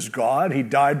Jesus is God. He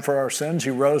died for our sins,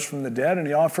 he rose from the dead, and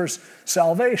he offers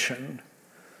salvation.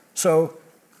 So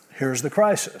here's the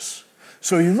crisis.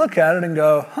 So you look at it and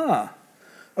go,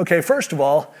 okay, first of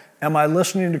all, am I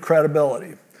listening to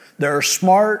credibility? There are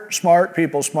smart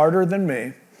people, smarter than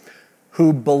me,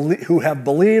 who have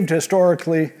believed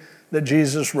historically that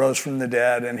Jesus rose from the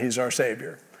dead and he's our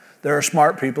Savior. There are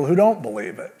smart people who don't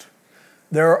believe it.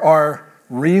 There are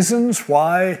reasons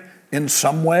why, in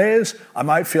some ways, I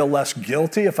might feel less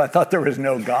guilty if I thought there was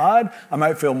no God. I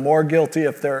might feel more guilty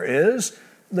if there is.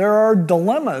 There are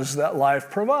dilemmas that life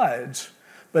provides.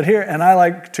 But here, and I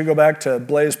like to go back to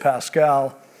Blaise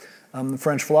Pascal, the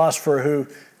French philosopher, who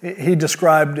he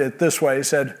described it this way. He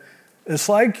said, it's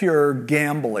like you're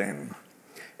gambling.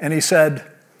 And he said,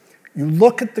 you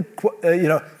look at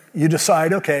you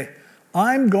decide, okay,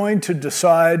 I'm going to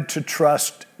decide to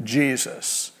trust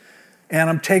Jesus. And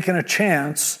I'm taking a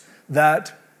chance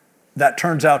that that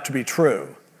turns out to be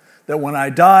true. That when I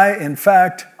die, in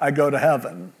fact, I go to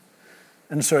heaven.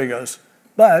 And so he goes,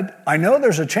 but I know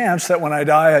there's a chance that when I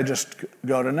die, I just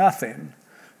go to nothing.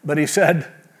 But he said,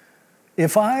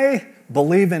 if I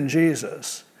believe in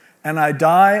Jesus and I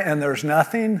die and there's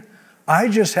nothing, I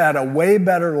just had a way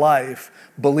better life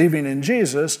believing in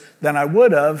Jesus than I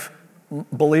would have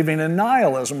believing in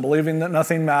nihilism, believing that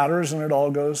nothing matters and it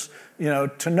all goes,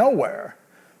 to nowhere.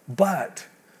 But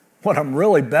what I'm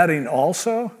really betting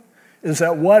also is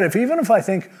that what if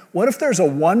there's a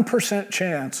 1%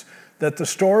 chance that the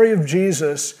story of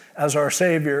Jesus as our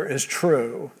Savior is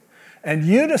true, and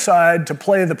you decide to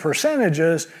play the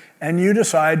percentages and you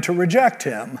decide to reject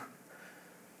him,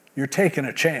 you're taking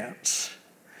a chance.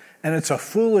 And it's a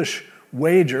foolish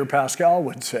wager, Pascal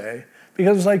would say,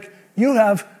 because you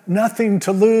have nothing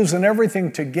to lose and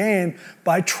everything to gain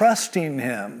by trusting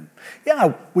him.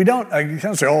 Yeah, you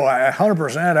can't say,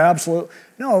 100%, absolute.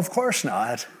 No, of course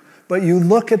not. But you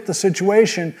look at the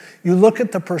situation, you look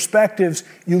at the perspectives,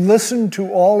 you listen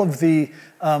to all of the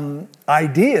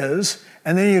ideas,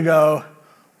 and then you go,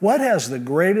 what has the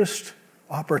greatest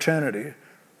opportunity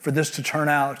for this to turn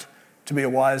out to be a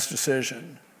wise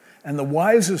decision? And the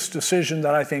wisest decision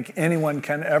that I think anyone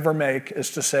can ever make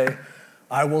is to say,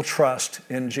 I will trust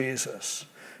in Jesus.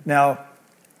 Now,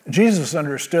 Jesus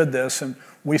understood this, and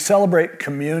we celebrate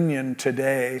communion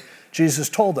today. Jesus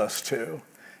told us to.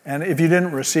 And if you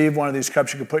didn't receive one of these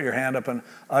cups, you could put your hand up and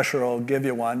usher will give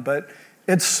you one. But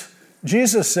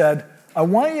Jesus said, I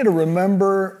want you to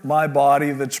remember my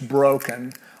body that's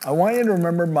broken. I want you to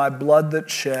remember my blood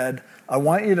that's shed. I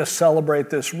want you to celebrate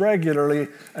this regularly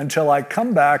until I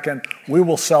come back and we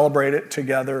will celebrate it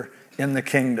together in the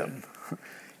kingdom.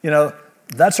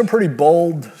 That's a pretty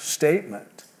bold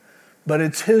statement, but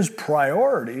it's his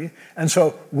priority. And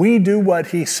so we do what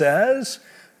he says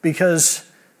because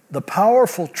the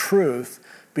powerful truth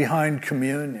behind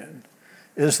communion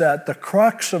is that the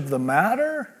crux of the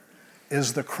matter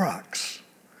is the crux,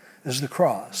 is the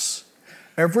cross.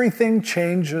 Everything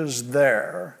changes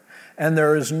there, and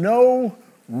there is no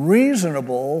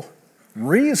reasonable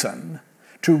reason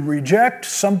to reject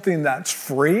something that's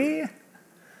free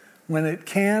when it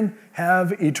can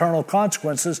have eternal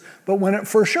consequences, but when it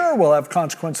for sure will have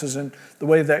consequences in the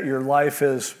way that your life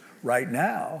is right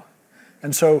now.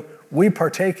 And so we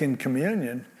partake in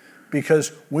communion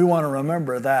because we want to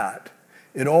remember that.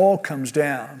 It all comes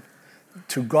down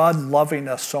to God loving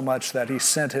us so much that he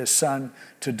sent his son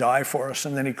to die for us,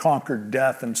 and then he conquered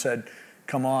death and said,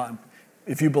 come on,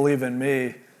 if you believe in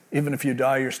me, even if you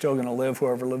die, you're still going to live.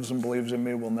 Whoever lives and believes in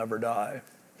me will never die.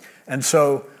 And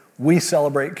so we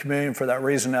celebrate communion for that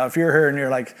reason. Now, if you're here and you're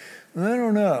like, I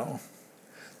don't know,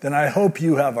 then I hope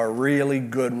you have a really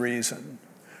good reason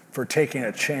for taking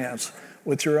a chance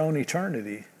with your own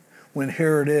eternity. When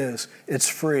here it is, it's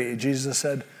free. Jesus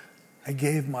said, I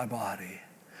gave my body.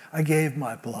 I gave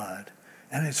my blood,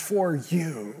 and it's for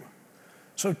you.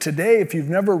 So today, if you've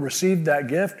never received that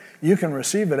gift, you can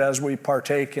receive it as we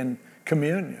partake in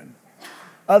communion.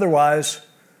 Otherwise,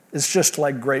 it's just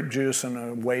like grape juice and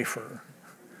a wafer.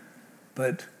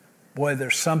 But boy,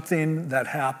 there's something that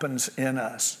happens in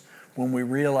us when we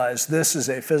realize this is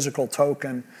a physical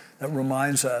token that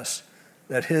reminds us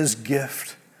that his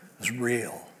gift is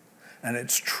real, and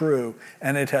it's true,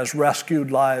 and it has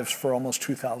rescued lives for almost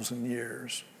 2,000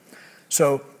 years.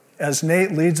 So as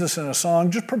Nate leads us in a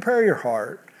song, just prepare your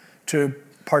heart to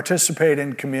participate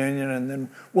in communion, and then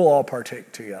we'll all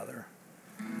partake together.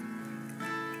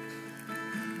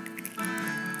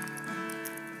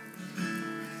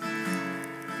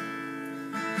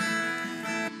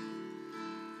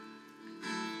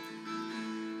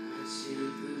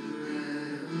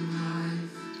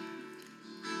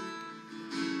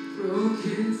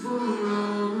 Broken for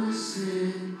all my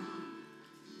sin,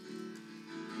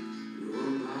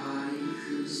 your body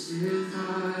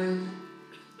crucified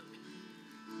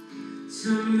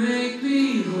to make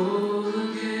me whole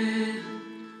again.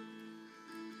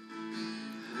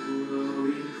 And will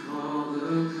recall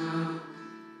the cup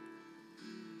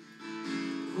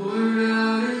poured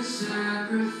out in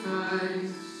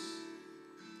sacrifice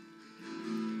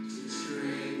to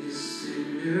trade the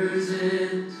sinner's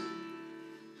end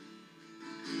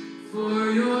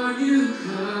for your new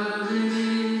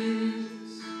covenant.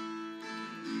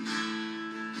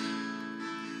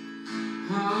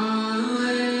 Hallelujah.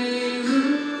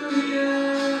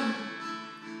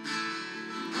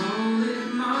 I'll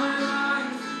live my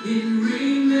life in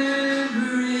remembrance.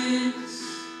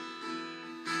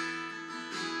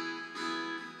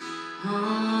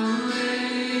 Hallelujah.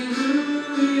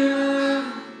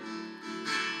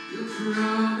 Your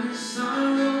promise I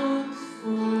won't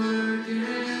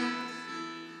forget.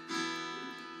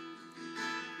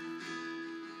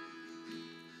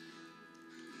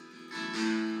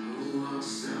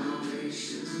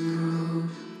 Salvation's road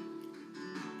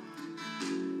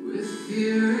with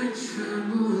fear and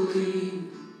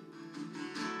trembling,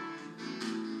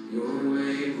 your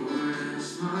way born as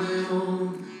my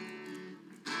own,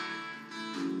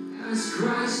 as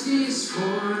Christ is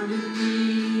formed in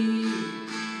me.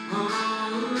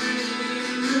 Hallelujah.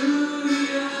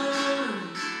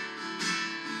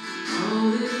 I'll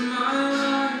live my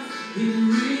life in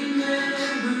remembrance.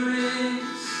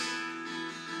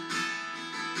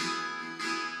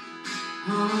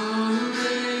 Hallelujah.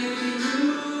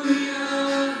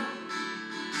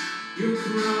 Your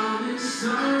promise I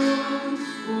won't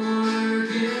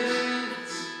forget.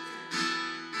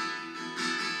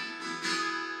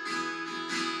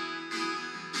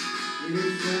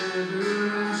 If ever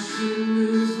I should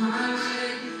lose my way,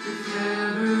 if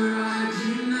ever I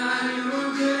deny your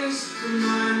grace,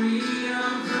 remind me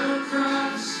of the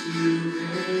cross you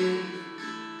paid.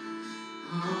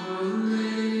 Hallelujah.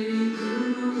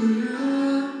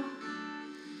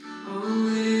 I'll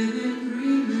live in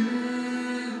remembrance.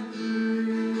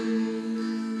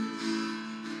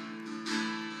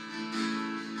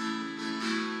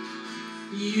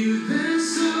 You've been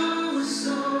so,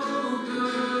 so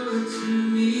good.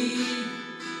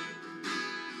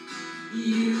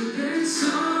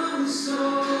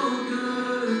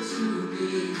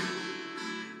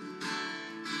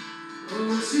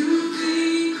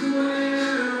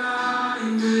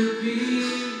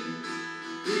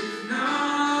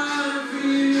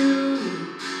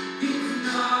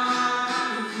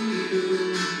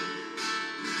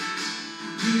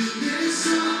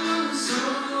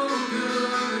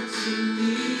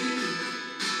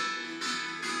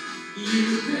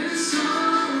 You've been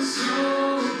so,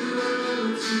 so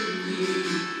good to me.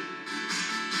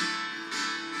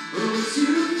 Oh, to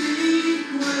think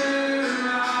where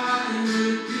I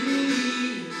would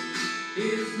be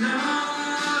if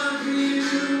not for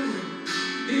you,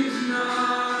 if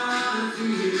not for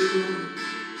you,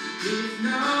 if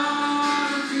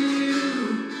not for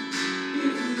you,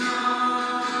 if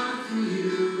not for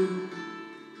you.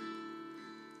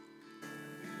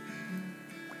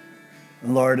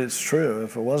 And Lord, it's true.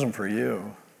 If it wasn't for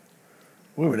you,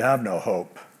 we would have no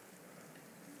hope.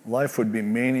 Life would be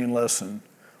meaningless and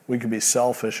we could be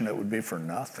selfish and it would be for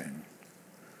nothing.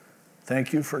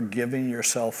 Thank you for giving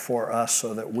yourself for us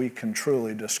so that we can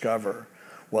truly discover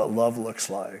what love looks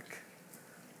like,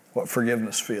 what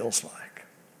forgiveness feels like.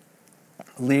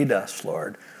 Lead us,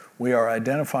 Lord. We are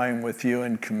identifying with you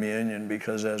in communion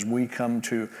because as we come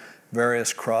to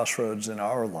various crossroads in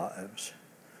our lives,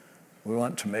 we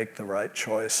want to make the right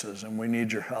choices, and we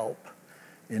need your help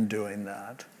in doing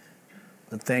that.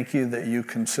 But thank you that you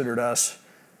considered us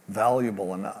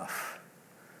valuable enough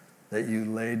that you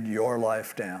laid your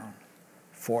life down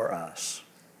for us.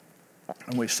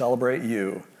 And we celebrate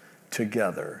you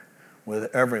together with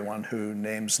everyone who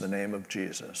names the name of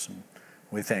Jesus. And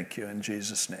we thank you in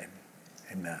Jesus' name.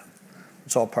 Amen.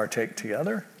 Let's all partake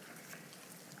together.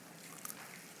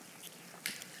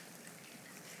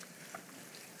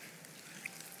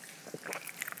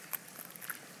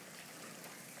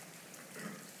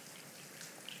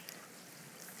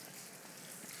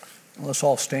 Let's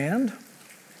all stand.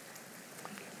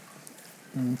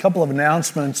 A couple of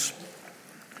announcements.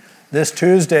 This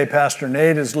Tuesday, Pastor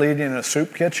Nate is leading a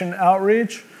soup kitchen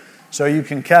outreach, so you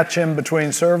can catch him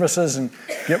between services and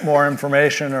get more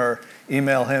information or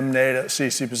email him,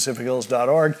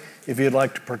 nate@ccpacifichills.org, if you'd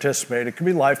like to participate. It could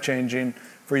be life-changing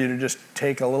for you to just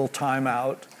take a little time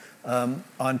out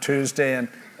on Tuesday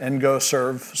and go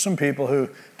serve some people who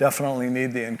definitely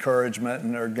need the encouragement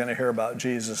and are going to hear about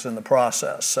Jesus in the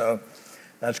process. So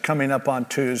that's coming up on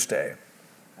Tuesday.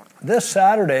 This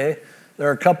Saturday, there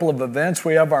are a couple of events.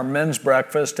 We have our men's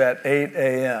breakfast at 8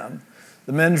 a.m.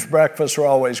 The men's breakfasts are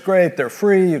always great. They're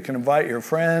free. You can invite your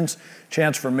friends.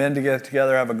 Chance for men to get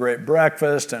together, have a great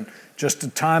breakfast, and just a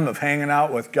time of hanging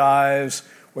out with guys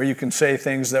where you can say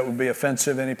things that would be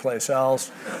offensive anyplace else,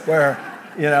 where,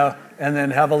 and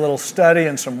then have a little study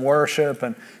and some worship.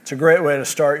 And it's a great way to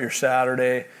start your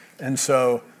Saturday. And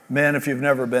so, men, if you've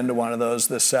never been to one of those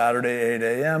this Saturday, 8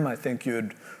 a.m., I think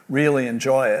you'd really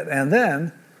enjoy it. And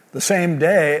then the same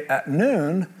day at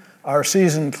noon, our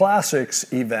Season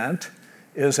Classics event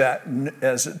is at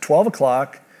 12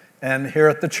 o'clock and here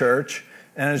at the church.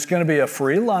 And it's going to be a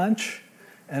free lunch.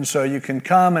 And so you can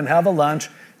come and have a lunch.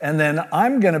 And then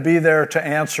I'm going to be there to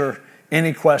answer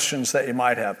any questions that you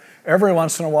might have. Every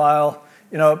once in a while,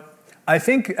 I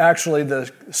think actually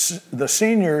the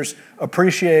seniors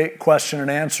appreciate question and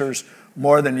answers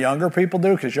more than younger people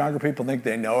do, because younger people think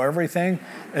they know everything.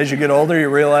 As you get older, you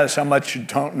realize how much you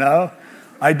don't know.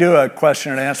 I do a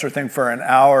question and answer thing for an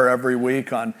hour every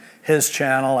week on his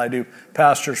channel. I do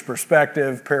Pastor's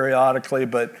Perspective periodically,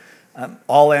 but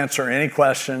I'll answer any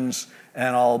questions,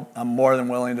 and I'm more than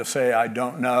willing to say I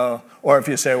don't know. Or if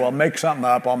you say, well, make something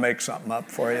up, I'll make something up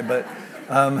for you. But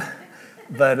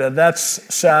that's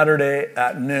Saturday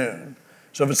at noon.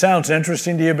 So if it sounds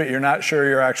interesting to you, but you're not sure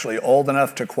you're actually old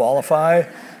enough to qualify,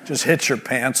 just hitch your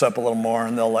pants up a little more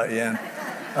and they'll let you in.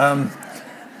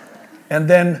 And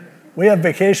then we have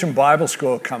Vacation Bible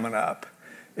School coming up.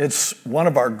 It's one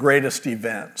of our greatest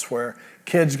events where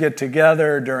kids get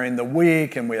together during the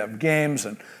week and we have games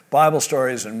and Bible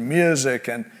stories and music,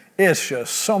 and it's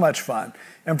just so much fun.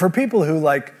 And for people who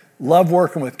love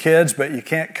working with kids, but you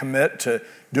can't commit to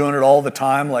doing it all the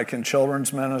time, like in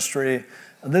children's ministry,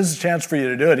 this is a chance for you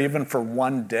to do it, even for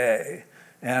one day.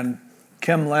 And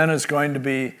Kim Lynn is going to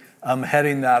be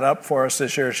heading that up for us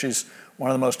this year. She's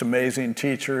one of the most amazing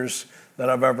teachers that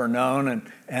I've ever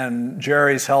known. And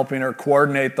Jerry's helping her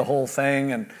coordinate the whole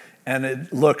thing. And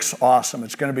it looks awesome.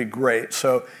 It's going to be great.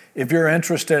 So if you're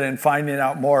interested in finding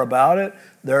out more about it,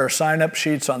 there are sign-up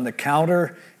sheets on the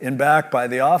counter in back by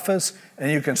the office.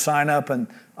 And you can sign up, and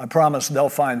I promise they'll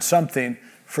find something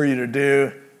for you to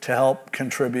do to help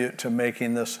contribute to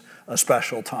making this a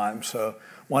special time. So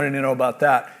wanting to know about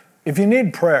that. If you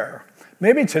need prayer,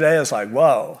 maybe today is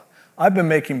whoa, I've been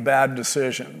making bad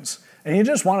decisions, and you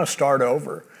just want to start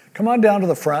over. Come on down to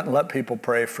the front and let people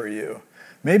pray for you.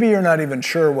 Maybe you're not even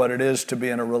sure what it is to be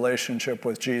in a relationship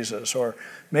with Jesus, or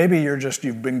maybe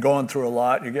you've been going through a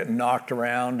lot, you're getting knocked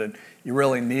around, and you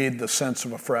really need the sense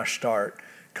of a fresh start.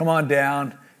 Come on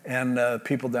down, and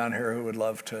people down here who would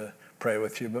love to pray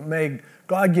with you. But may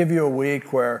God give you a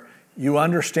week where you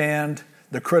understand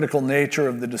the critical nature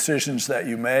of the decisions that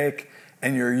you make,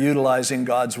 and you're utilizing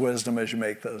God's wisdom as you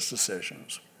make those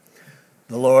decisions.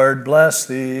 The Lord bless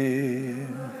thee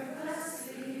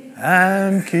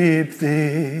and keep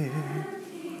thee.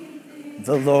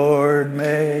 The Lord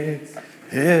make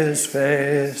his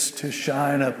face to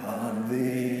shine upon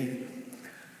thee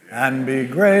and be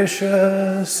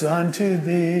gracious unto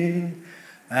thee,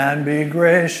 and be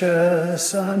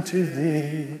gracious unto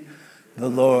thee. The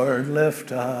Lord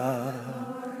lift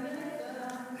up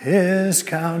his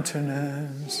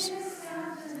countenance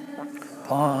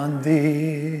upon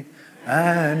thee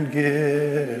and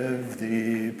give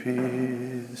thee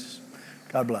peace.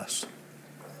 God bless.